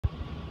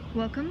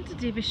Welcome to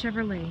Davis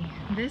Chevrolet.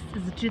 This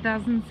is a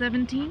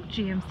 2017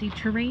 GMC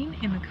Terrain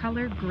in the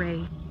color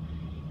gray.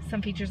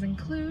 Some features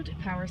include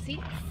power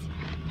seats,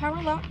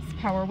 power locks,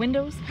 power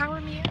windows, power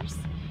mirrors,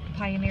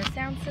 Pioneer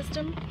sound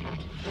system.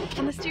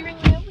 On the steering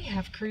wheel we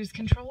have cruise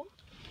control,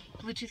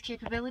 Bluetooth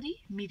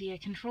capability, media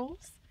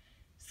controls,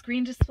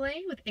 screen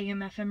display with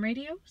AM/FM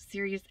radio,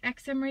 Sirius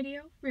XM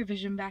radio,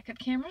 revision backup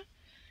camera,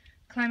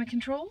 climate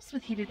controls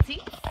with heated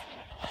seats,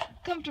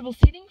 comfortable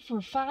seating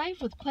for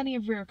 5 with plenty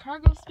of rear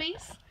cargo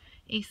space,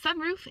 a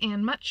sunroof,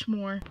 and much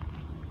more.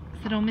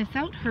 So don't miss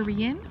out,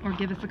 hurry in or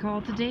give us a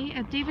call today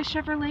at Davis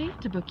Chevrolet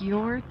to book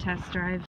your test drive.